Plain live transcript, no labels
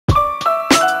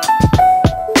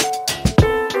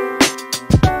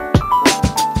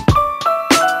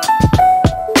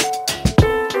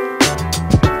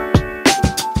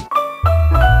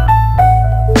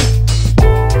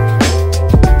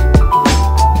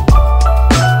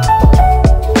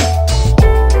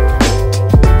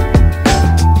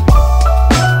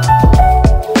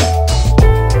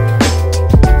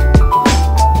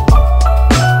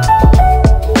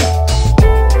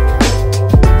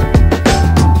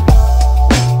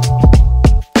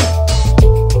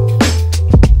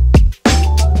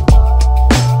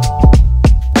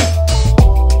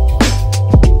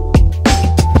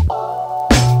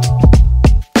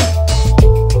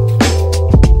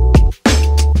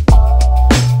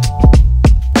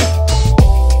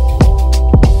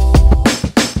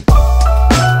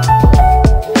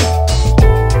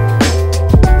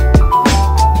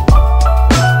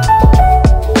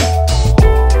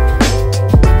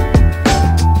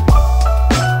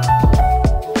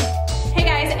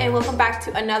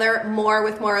another More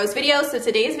with Morrow's video. So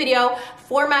today's video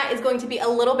format is going to be a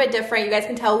little bit different. You guys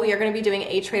can tell we are going to be doing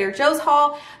a Trader Joe's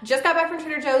haul. Just got back from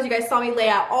Trader Joe's. You guys saw me lay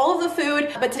out all of the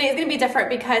food, but today is going to be different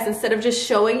because instead of just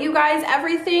showing you guys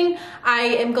everything, I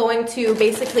am going to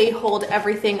basically hold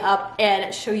everything up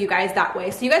and show you guys that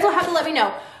way. So you guys will have to let me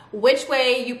know which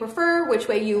way you prefer, which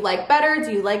way you like better.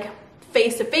 Do you like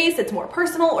face to face, it's more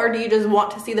personal, or do you just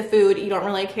want to see the food, you don't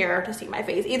really care to see my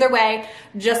face? Either way,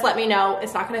 just let me know.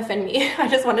 It's not gonna offend me. I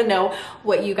just want to know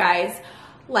what you guys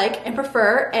like and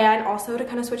prefer, and also to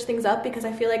kind of switch things up because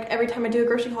I feel like every time I do a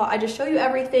grocery haul, I just show you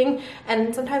everything,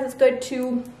 and sometimes it's good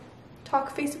to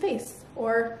talk face to face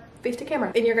or face to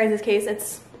camera. In your guys' case,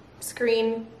 it's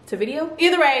screen to video.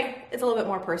 Either way, it's a little bit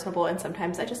more personable, and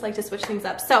sometimes I just like to switch things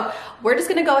up. So we're just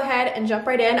gonna go ahead and jump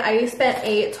right in. I spent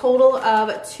a total of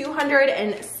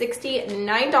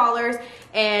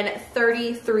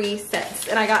 $269.33,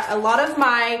 and I got a lot of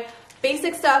my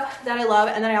basic stuff that I love,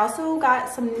 and then I also got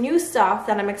some new stuff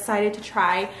that I'm excited to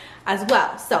try as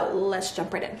well. So let's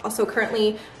jump right in. Also,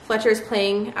 currently Fletcher's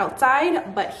playing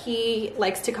outside, but he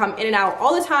likes to come in and out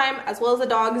all the time, as well as the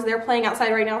dogs. They're playing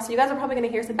outside right now, so you guys are probably gonna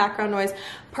hear some background noise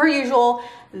per usual.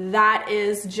 That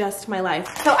is just my life.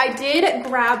 So I did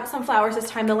grab some flowers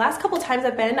this time. The last couple times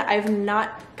I've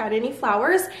not got any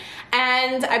flowers,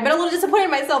 and I've been a little disappointed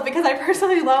in myself because I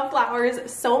personally love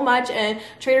flowers so much, and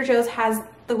Trader Joe's has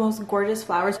the most gorgeous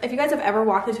flowers. If you guys have ever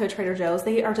walked into a Trader Joe's,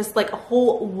 they are just like a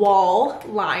whole wall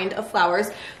lined of flowers.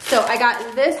 So I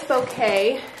got this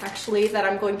bouquet actually that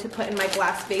I'm going to put in my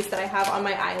glass vase that I have on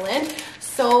my island.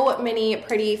 So many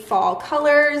pretty fall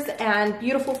colors and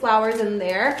beautiful flowers in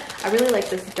there. I really like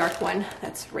this dark one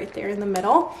that's right there in the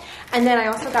middle. And then I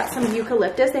also got some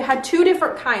eucalyptus. They had two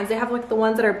different kinds. They have like the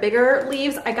ones that are bigger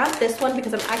leaves. I got this one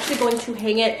because I'm actually going to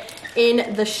hang it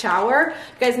in the shower.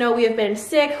 You guys know we have been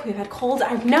sick, we've had colds.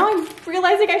 Now I'm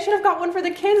realizing I should have got one for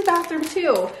the kids' bathroom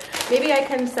too. Maybe I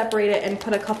can separate it and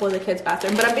put a couple in the kids'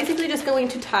 bathroom, but I'm basically just going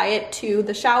to tie it to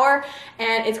the shower,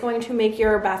 and it's going to make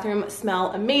your bathroom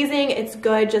smell amazing. It's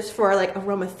good just for like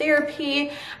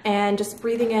aromatherapy and just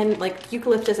breathing in, like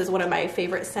eucalyptus is one of my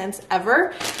favorite scents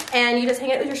ever. And you just hang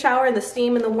it with your shower, and the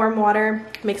steam and the warm water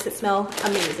makes it smell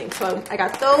amazing. So I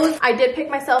got those. I did pick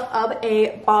myself up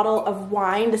a bottle of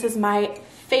wine. This is my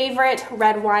favorite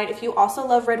red wine. If you also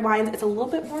love red wines, it's a little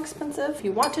bit more expensive. If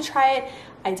you want to try it,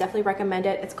 I definitely recommend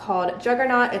it. It's called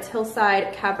Juggernaut. It's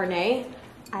Hillside Cabernet.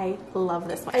 I love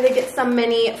this one. I did get some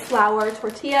mini flour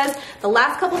tortillas. The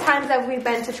last couple times that we've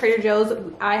been to Trader Joe's,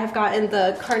 I have gotten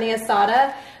the carne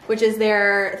asada, which is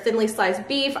their thinly sliced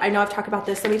beef. I know I've talked about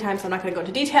this so many times, so I'm not gonna go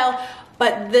into detail,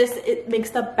 but it makes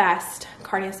the best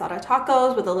carne asada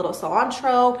tacos with a little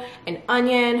cilantro and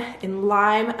onion and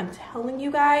lime. I'm telling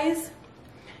you guys,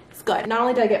 it's good. Not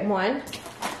only did I get one,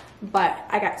 but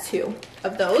I got two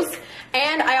of those.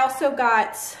 And I also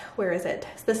got, where is it?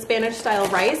 It's the Spanish style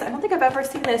rice. I don't think I've ever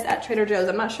seen this at Trader Joe's.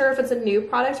 I'm not sure if it's a new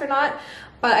product or not,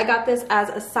 but I got this as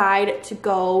a side to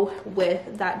go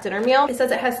with that dinner meal. It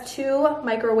says it has 2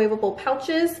 microwavable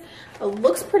pouches. It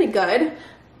looks pretty good.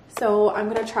 So I'm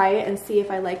gonna try it and see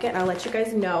if I like it, and I'll let you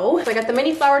guys know. So I got the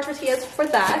mini flour tortillas for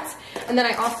that. And then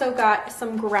I also got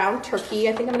some ground turkey.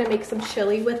 I think I'm gonna make some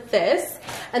chili with this.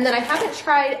 And then I haven't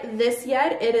tried this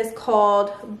yet. It is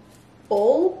called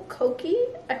bulgogi.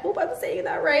 I hope I'm saying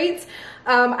that right.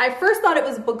 I first thought it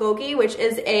was bulgogi, which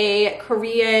is a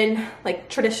Korean like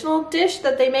traditional dish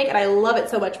that they make, and I love it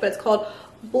so much, but it's called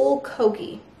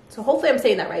bulgogi. So hopefully I'm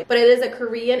saying that right. But it is a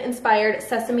Korean inspired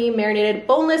sesame marinated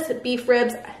boneless beef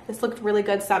ribs. This looked really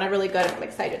good, sounded really good. I'm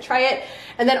excited to try it.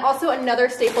 And then also another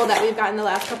staple that we've gotten the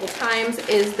last couple times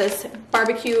is this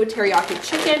barbecue teriyaki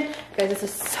chicken. Guys, this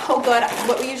is so good.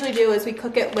 What we usually do is we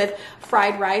cook it with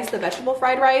fried rice, the vegetable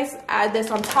fried rice, add this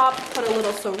on top, put a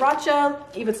little sriracha,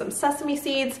 even some sesame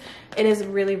seeds. It is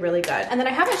really, really good. And then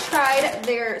I haven't tried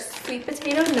their sweet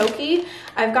potato gnocchi.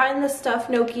 I've gotten the stuffed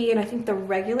gnocchi and I think the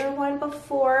regular one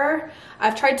before.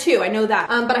 I've tried 2, I know that,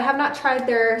 but I have not tried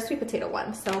their sweet potato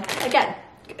one. So again,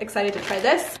 excited to try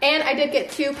this. And I did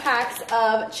get 2 packs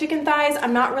of chicken thighs.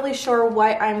 I'm not really sure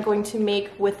what I'm going to make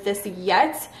with this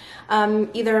yet.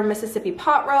 Either Mississippi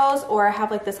pot roast, or I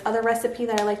have like this other recipe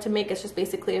that I like to make. It's just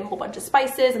basically a whole bunch of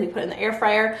spices and we put it in the air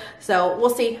fryer. So we'll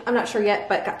see. I'm not sure yet,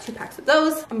 but got 2 packs of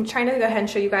those. I'm trying to go ahead and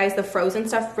show you guys the frozen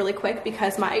stuff really quick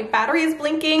because my battery is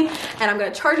blinking, and I'm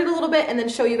gonna charge it a little bit and then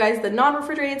show you guys the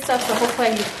non-refrigerated stuff. So hopefully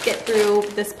I can get through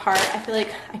this part. I feel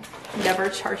like I never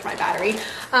charge my battery.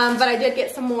 But I did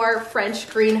get some more French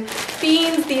green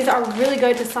beans. These are really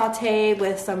good to saute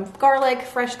with some garlic,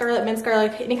 fresh garlic, minced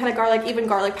garlic, any kind of garlic, even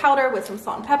garlic powder. powder with some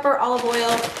salt and pepper, olive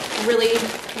oil. Really,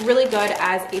 really good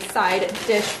as a side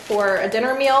dish for a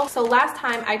dinner meal. So last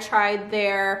time I tried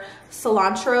their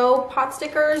cilantro pot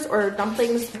stickers or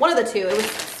dumplings, one of the two. It was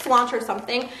cilantro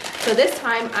something. So this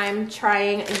time I'm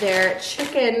trying their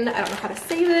chicken, I don't know how to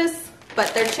say this,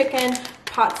 but their chicken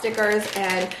pot stickers,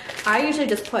 and I usually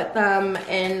just put them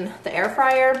in the air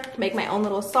fryer, make my own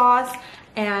little sauce,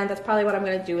 and that's probably what I'm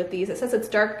gonna do with these. It says it's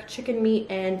dark chicken meat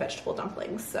and vegetable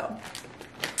dumplings, so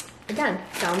again,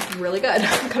 sounds really good.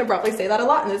 I'm gonna probably say that a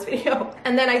lot in this video.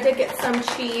 And then I did get some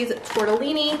cheese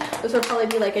tortellini. This would probably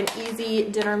be like an easy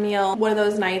dinner meal. One of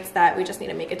those nights that we just need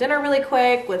to make a dinner really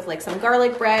quick with like some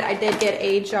garlic bread. I did get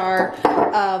a jar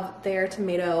of their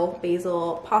tomato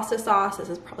basil pasta sauce. This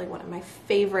is probably one of my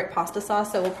favorite pasta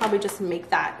sauce. So we'll probably just make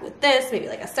that with this, maybe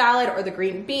like a salad or the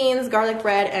green beans, garlic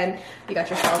bread, and you got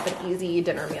yourself an easy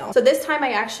dinner meal. So this time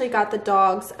I actually got the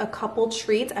dogs a couple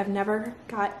treats. I've never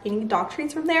got any dog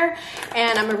treats from there,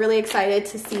 and I'm really excited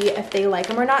to see if they like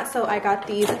them or not. So I got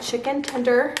these chicken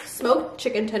tender, smoked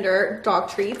chicken tender dog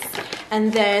treats,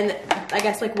 and then I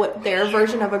guess like what their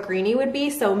version of a greenie would be.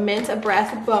 So mint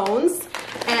breast bones,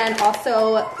 and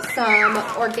also some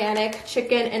organic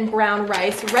chicken and brown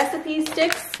rice recipe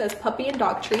sticks. It says puppy and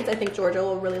dog treats. I think Georgia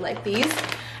will really like these.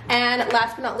 And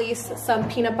last but not least, some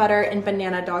peanut butter and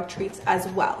banana dog treats as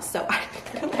well. So I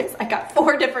realized I got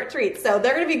 4 different treats. So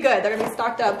they're gonna be good. They're gonna be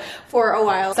stocked up for a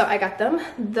while. So I got them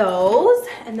those.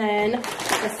 And then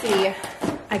let's see,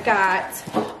 I got,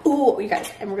 ooh, you guys,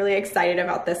 I'm really excited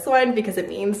about this one because it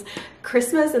means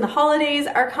Christmas and the holidays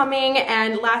are coming.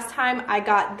 And last time I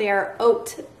got their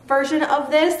oat version of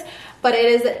this, but it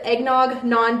is eggnog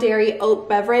non-dairy oat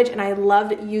beverage, and I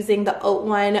loved using the oat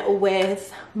one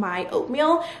with my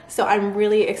oatmeal. So I'm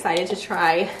really excited to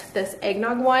try this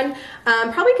eggnog one.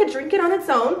 Probably could drink it on its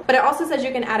own, but it also says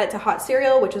you can add it to hot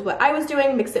cereal, which is what I was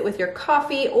doing, mix it with your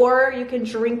coffee, or you can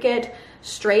drink it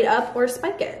straight up or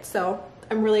spike it. So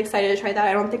I'm really excited to try that.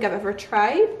 I don't think I've ever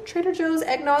tried Trader Joe's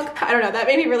eggnog. I don't know, that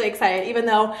made me really excited, even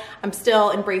though I'm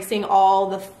still embracing all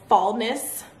the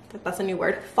fallness. That's a new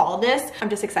word, fallness. I'm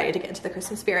just excited to get into the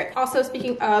Christmas spirit. Also,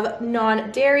 speaking of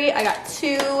non-dairy, I got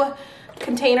 2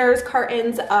 containers,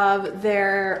 cartons of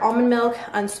their almond milk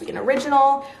unsweetened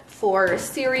original for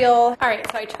cereal. All right,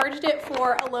 so I charged it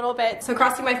for a little bit. So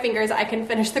crossing my fingers, I can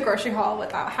finish the grocery haul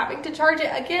without having to charge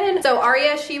it again. So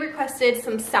Aria, she requested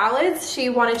some salads. She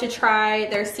wanted to try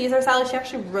their Caesar salad. She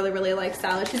actually really, really likes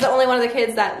salad. She's the only one of the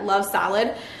kids that loves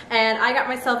salad. And I got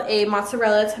myself a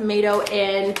mozzarella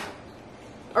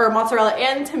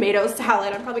and tomato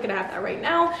salad. I'm probably gonna have that right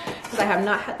now because I have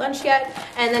not had lunch yet.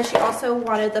 And then she also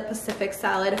wanted the Pacific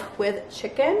salad with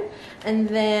chicken. And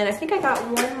then I think I got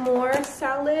one more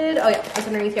salad. Oh yeah, it's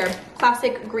underneath here.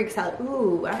 Classic Greek salad.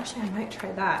 Ooh, actually I might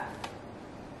try that.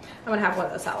 I'm gonna have one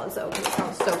of those salads though because it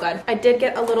sounds so good. I did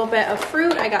get a little bit of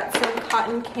fruit. I got some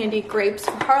cotton candy grapes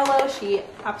for Harlow. She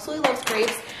absolutely loves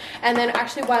grapes. And then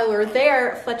actually while we were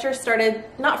there, Fletcher started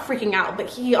not freaking out, but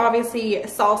he obviously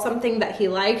saw something that he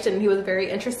liked and he was very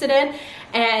interested in.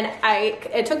 And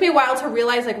it took me a while to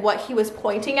realize like what he was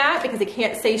pointing at because he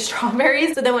can't say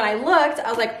strawberries. So then when I looked, I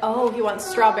was like, oh, he wants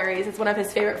strawberries. It's one of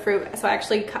his favorite fruit. So I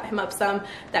actually cut him up some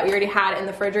that we already had in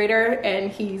the refrigerator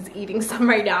and he's eating some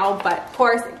right now. But of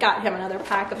course, got him another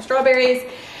pack of strawberries.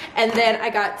 And then I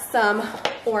got some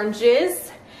oranges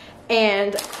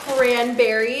and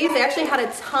cranberries. They actually had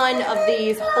a ton of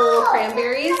these whole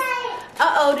cranberries.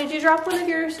 Uh-oh, did you drop one of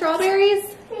your strawberries?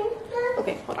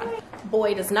 Okay, hold on.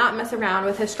 Boy does not mess around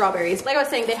with his strawberries. Like I was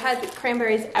saying, they had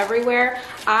cranberries everywhere.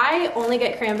 I only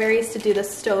get cranberries to do the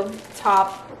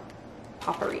stovetop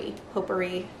potpourri.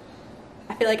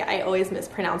 I feel like I always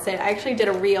mispronounce it. I actually did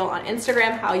a reel on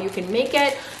Instagram how you can make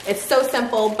it. It's so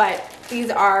simple, but these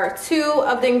are 2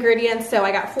 of the ingredients. So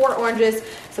I got 4 oranges,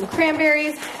 some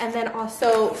cranberries, and then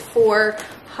also 4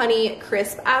 honey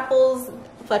crisp apples.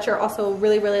 Fletcher also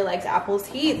really, really likes apples.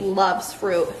 He loves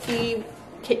fruit. He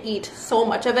can eat so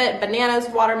much of it. Bananas,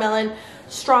 watermelon,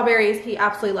 strawberries, he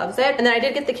absolutely loves it. And then I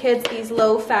did get the kids these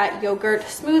low-fat yogurt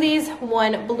smoothies,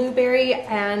 1 blueberry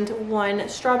and 1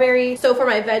 strawberry. So for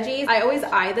my veggies, I always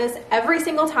eye this every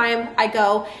single time I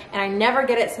go and I never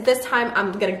get it. So this time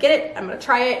I'm gonna get it, I'm gonna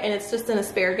try it, and it's just an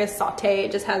asparagus saute.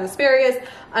 It just has asparagus,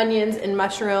 onions, and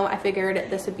mushroom. I figured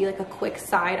this would be like a quick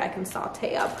side I can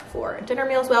saute up for a dinner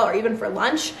meal as well, or even for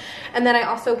lunch. And then I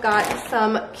also got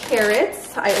some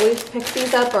carrots. I always pick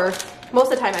these up, or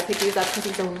most of the time I pick these up because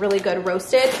these are really good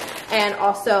roasted, and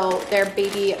also they're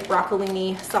baby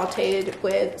broccolini sauteed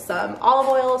with some olive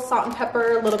oil, salt and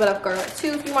pepper, a little bit of garlic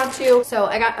too if you want to. So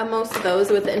I got most of those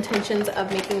with the intentions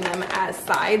of making them as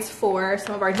sides for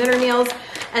some of our dinner meals.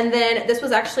 And then this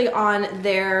was actually on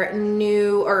their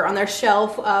new, or on their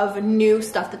shelf of new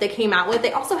stuff that they came out with.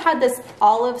 They also had this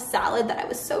olive salad that I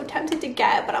was so tempted to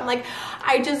get, but I'm like,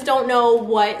 I just don't know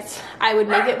what I would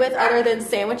make it with other than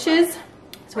sandwiches.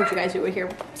 That's what you guys do. We hear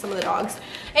some of the dogs.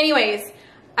 Anyways,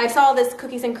 I saw this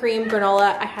cookies and cream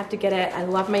granola. I had to get it. I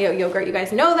love my yogurt. You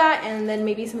guys know that. And then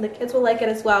maybe some of the kids will like it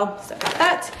as well. So I got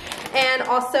that. And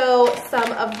also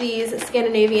some of these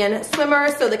Scandinavian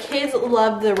swimmers. So the kids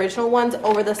loved the original ones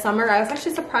over the summer. I was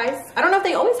actually surprised. I don't know if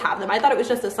they always have them. I thought it was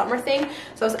just a summer thing.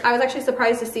 So I was actually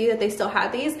surprised to see that they still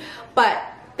had these. But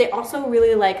they also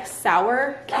really like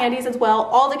sour candies as well.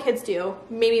 All the kids do,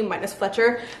 maybe minus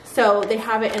Fletcher. So they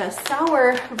have it in a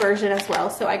sour version as well.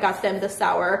 So I got them the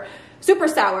sour, super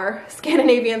sour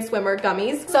Scandinavian swimmer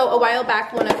gummies. So a while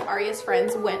back, one of Arya's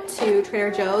friends went to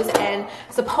Trader Joe's, and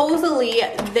supposedly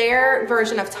their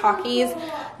version of Takis,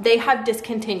 they have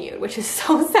discontinued, which is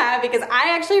so sad because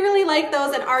I actually really like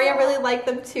those and Arya really liked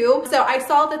them too. So I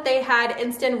saw that they had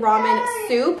instant ramen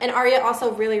soup, and Arya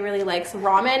also really, really likes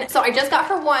ramen. So I just got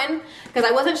her one because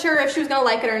I wasn't sure if she was gonna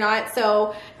like it or not.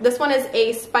 So this one is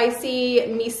a spicy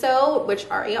miso, which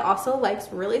Arya also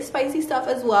likes really spicy stuff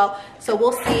as well. So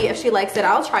we'll see if she likes it.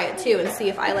 I'll try it too and see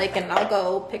if I like it, and I'll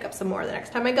go pick up some more the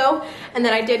next time I go. And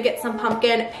then I did get some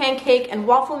pumpkin pancake and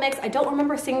waffle mix. I don't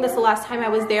remember seeing this the last time I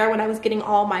was there when I was getting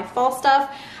all my fall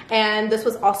stuff, and this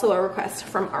was also a request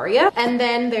from Arya. And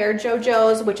then their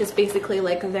JoJo's, which is basically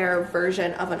like their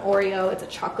version of an Oreo. It's a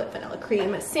chocolate vanilla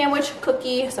cream sandwich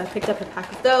cookie, so I picked up a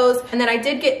pack of those. And then I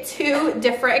did get 2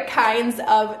 different kinds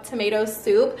of tomato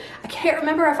soup. I can't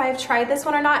remember if I've tried this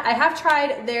one or not. I have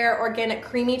tried their organic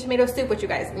creamy tomato soup, which you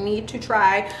guys need to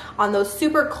try on those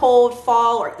super cold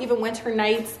fall or even winter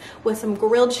nights, with some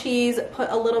grilled cheese, put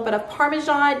a little bit of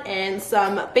Parmesan and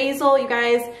some basil. You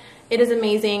guys, it is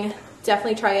amazing.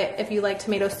 Definitely try it if you like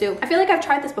tomato soup. I feel like I've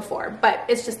tried this before, but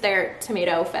it's just their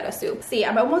tomato feta soup. See,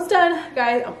 I'm almost done,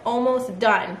 guys. I'm almost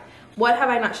done. What have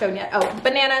I not shown yet? Oh,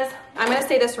 bananas. I'm gonna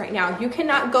say this right now. You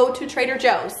cannot go to Trader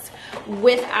Joe's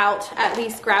without at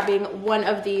least grabbing one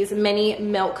of these mini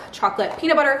milk chocolate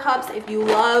peanut butter cups. If you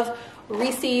love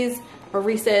Reese's or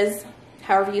Reese's,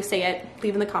 however you say it,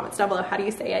 leave in the comments down below how do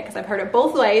you say it, because I've heard it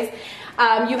both ways.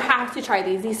 You have to try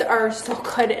these. These are so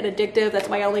good and addictive. That's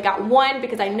why I only got one,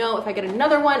 because I know if I get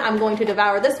another one, I'm going to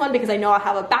devour this one because I know I'll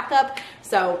have a backup.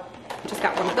 So just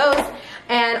got one of those.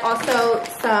 And also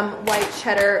some white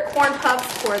cheddar corn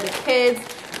puffs for the kids.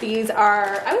 These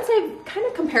are, I would say, kind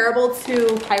of comparable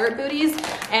to Pirate Booties.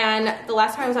 And the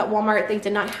last time I was at Walmart, they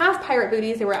did not have Pirate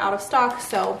Booties. They were out of stock,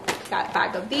 so got a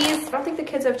bag of these. I don't think the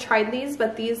kids have tried these,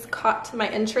 but these caught my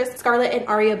interest. Scarlett and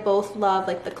Arya both love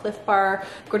like the Cliff Bar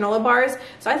granola bars.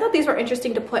 So I thought these were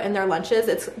interesting to put in their lunches.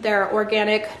 It's their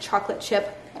organic chocolate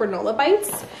chip granola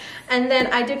bites. And then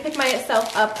I did pick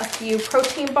myself up a few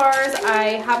protein bars.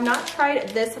 I have not tried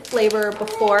this flavor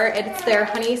before. It's their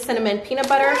honey cinnamon peanut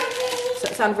butter. So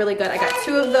it sounds really good. I got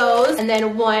 2 of those, and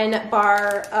then 1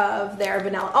 bar of their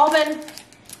vanilla almond.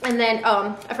 And then,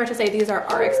 I forgot to say, these are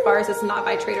RX bars. It's not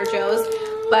by Trader Joe's,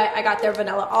 but I got their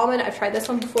vanilla almond. I've tried this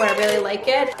one before. I really like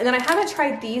it. And then I haven't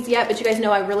tried these yet, but you guys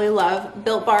know I really love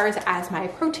Built Bars as my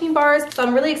protein bars. So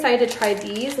I'm really excited to try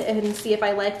these and see if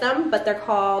I like them. But they're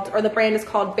called, or the brand is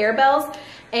called Bear Bells.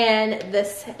 And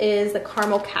this is the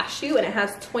caramel cashew, and it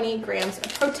has 20 grams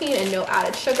of protein and no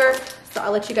added sugar. So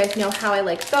I'll let you guys know how I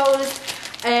like those.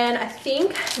 And I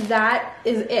think that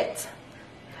is it.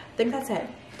 I think that's it.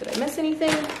 Did I miss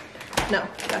anything? No,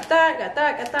 got that, got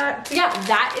that, got that. So yeah,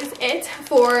 that is it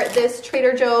for this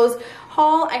Trader Joe's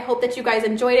haul. I hope that you guys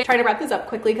enjoyed it. Trying to wrap this up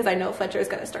quickly because I know Fletcher is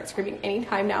gonna start screaming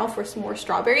anytime now for some more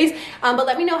strawberries. But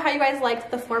let me know how you guys liked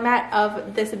the format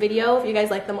of this video. If you guys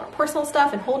like the more personal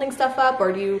stuff and holding stuff up,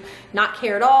 or do you not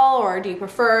care at all, or do you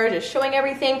prefer just showing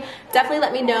everything? Definitely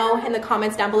let me know in the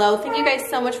comments down below. Thank you guys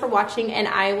so much for watching, and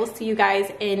I will see you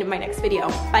guys in my next video.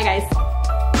 Bye guys.